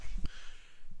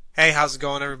Hey, how's it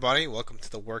going, everybody? Welcome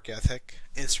to the Work Ethic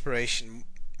Inspiration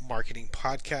Marketing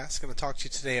Podcast. I'm going to talk to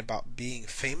you today about being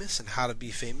famous and how to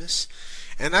be famous,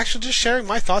 and actually just sharing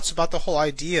my thoughts about the whole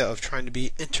idea of trying to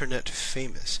be internet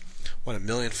famous. Want 1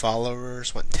 million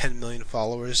followers, want 10 million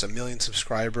followers, 1 million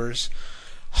subscribers,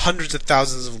 hundreds of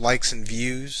thousands of likes and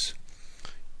views,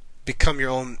 become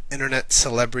your own internet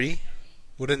celebrity.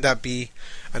 Wouldn't that be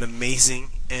an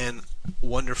amazing and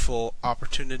wonderful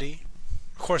opportunity?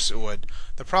 Of course it would.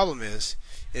 The problem is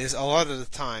a lot of the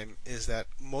time is that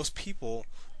most people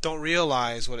don't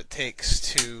realize what it takes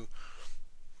to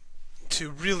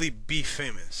really be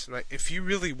famous, right? If you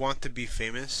really want to be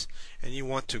famous and you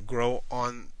want to grow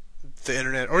on the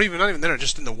internet, or even not even the internet,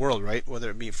 just in the world, right? Whether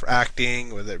it be for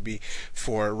acting, whether it be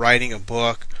for writing a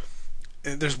book,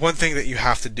 and there's one thing that you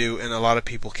have to do, and a lot of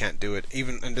people can't do it.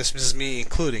 Even, and this is me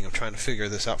including. I'm trying to figure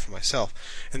this out for myself,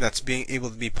 and that's being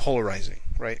able to be polarizing,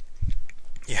 right?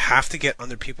 You have to get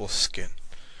under people's skin,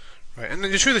 right? And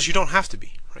the truth is, you don't have to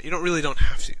be, right? You don't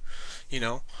have to, you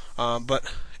know.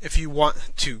 But if you want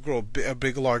to grow a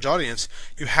big, large audience,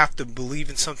 you have to believe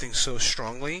in something so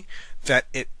strongly that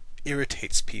it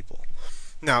irritates people.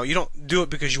 Now, you don't do it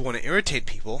because you want to irritate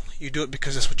people. You do it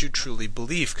because that's what you truly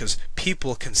believe. Because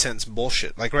people can sense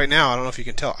bullshit. Like right now, I don't know if you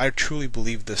can tell. I truly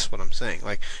believe this. What I'm saying.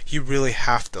 Like you really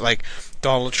have to. Like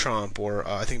Donald Trump, or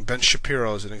I think Ben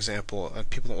Shapiro is an example.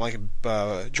 People don't like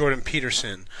Jordan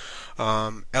Peterson,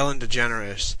 Ellen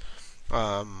DeGeneres.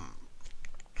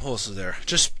 Who else is there?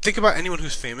 Just think about anyone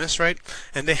who's famous, right?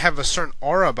 And they have a certain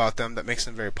aura about them that makes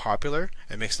them very popular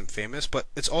and makes them famous. But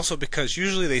it's also because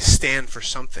usually they stand for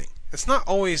something. It's not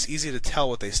always easy to tell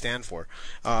what they stand for.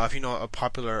 If you know a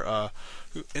popular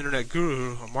internet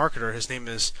guru or marketer, his name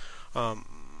is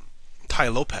Tai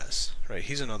Lopez, right?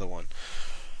 He's another one.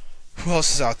 Who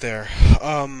else is out there?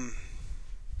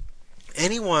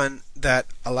 Anyone that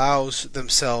allows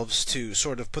themselves to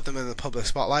sort of put them in the public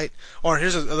spotlight. Or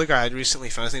here's another guy I recently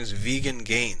found. His name is Vegan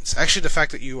Gains. Actually, the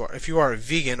fact that if you are a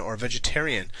vegan or a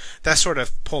vegetarian, that sort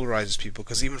of polarizes people.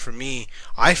 Because even for me,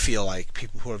 I feel like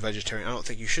people who are vegetarian, I don't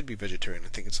think you should be vegetarian. I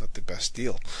think it's not the best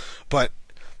deal. But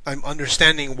I'm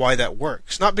understanding why that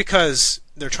works. Not because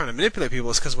they're trying to manipulate people.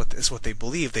 It's because it's what they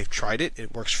believe. They've tried it.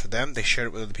 It works for them. They share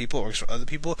it with other people. It works for other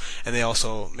people. And they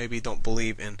also maybe don't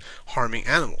believe in harming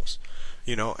animals.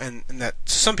 You know, and that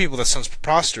to some people that sounds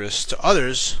preposterous. To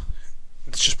others,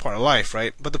 it's just part of life,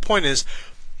 right? But the point is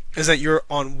that you're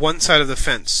on one side of the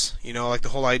fence. You know, like the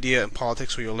whole idea in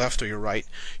politics where you're left or you're right.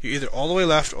 You're either all the way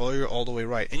left or you're all the way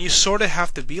right. And you sort of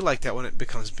have to be like that when it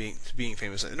becomes being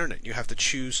famous on the internet. You have to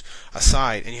choose a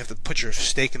side and you have to put your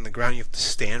stake in the ground. You have to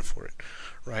stand for it,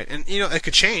 right? And you know, it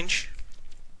could change.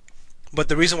 But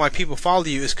the reason why people follow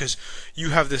you is because you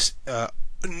have this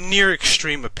near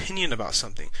extreme opinion about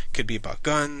something. Could be about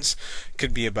guns,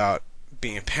 could be about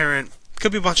being a parent,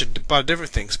 could be about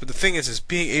different things. But the thing is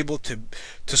being able to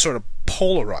sort of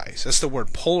polarize. That's the word,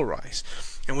 polarize.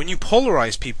 And when you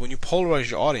polarize people, when you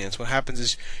polarize your audience, what happens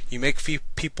is you make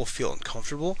people feel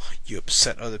uncomfortable. You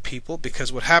upset other people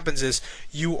because what happens is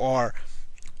you are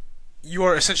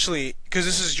essentially, because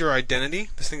this is your identity,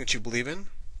 this thing that you believe in.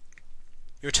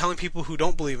 You're telling people who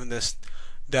don't believe in this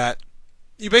that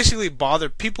you basically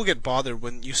people get bothered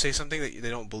when you say something that they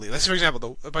don't believe. Let's, for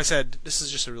example, if I said, this is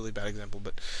just a really bad example,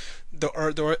 but the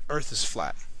Earth is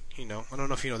flat. You know, I don't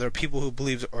know if you know, there are people who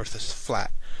believe the Earth is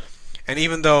flat. And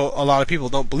even though a lot of people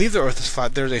don't believe the Earth is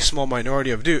flat, there's a small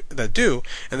minority that do,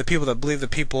 and the people that believe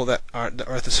the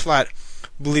Earth is flat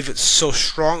believe it so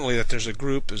strongly that there's a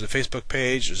group, there's a Facebook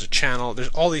page, there's a channel, there's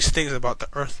all these things about the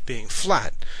Earth being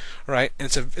flat, right? And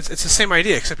it's the same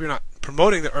idea, except you're not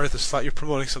promoting the Earth is flat, you're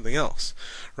promoting something else,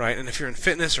 right? And if you're in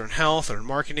fitness or in health or in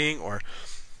marketing or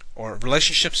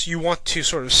relationships, you want to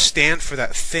sort of stand for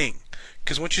that thing,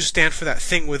 because once you stand for that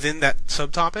thing within that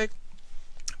subtopic,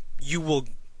 you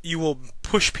will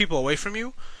push people away from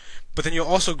you, but then you'll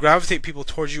also gravitate people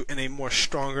towards you in a more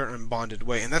stronger and bonded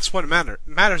way. And that's what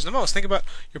matters the most. Think about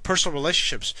your personal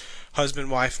relationships, husband,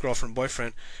 wife, girlfriend,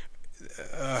 boyfriend,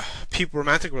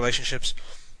 romantic relationships.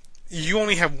 You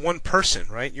only have one person,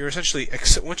 right? You're essentially,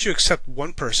 once you accept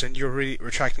one person, you're really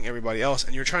retracting everybody else,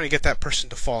 and you're trying to get that person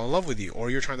to fall in love with you, or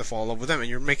you're trying to fall in love with them, and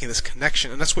you're making this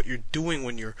connection. And that's what you're doing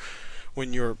when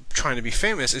you're trying to be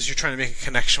famous, is you're trying to make a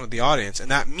connection with the audience.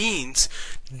 And that means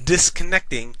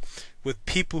disconnecting with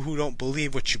people who don't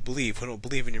believe what you believe, who don't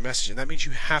believe in your message. And that means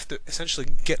you have to essentially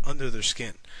get under their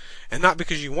skin. And not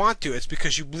because you want to, it's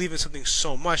because you believe in something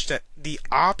so much that the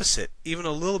opposite, even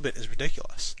a little bit, is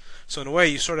ridiculous. So in a way,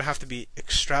 you sort of have to be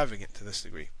extravagant to this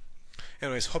degree.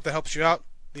 Anyways, hope that helps you out.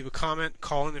 Leave a comment,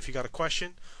 call in if you got a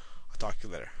question. I'll talk to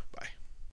you later.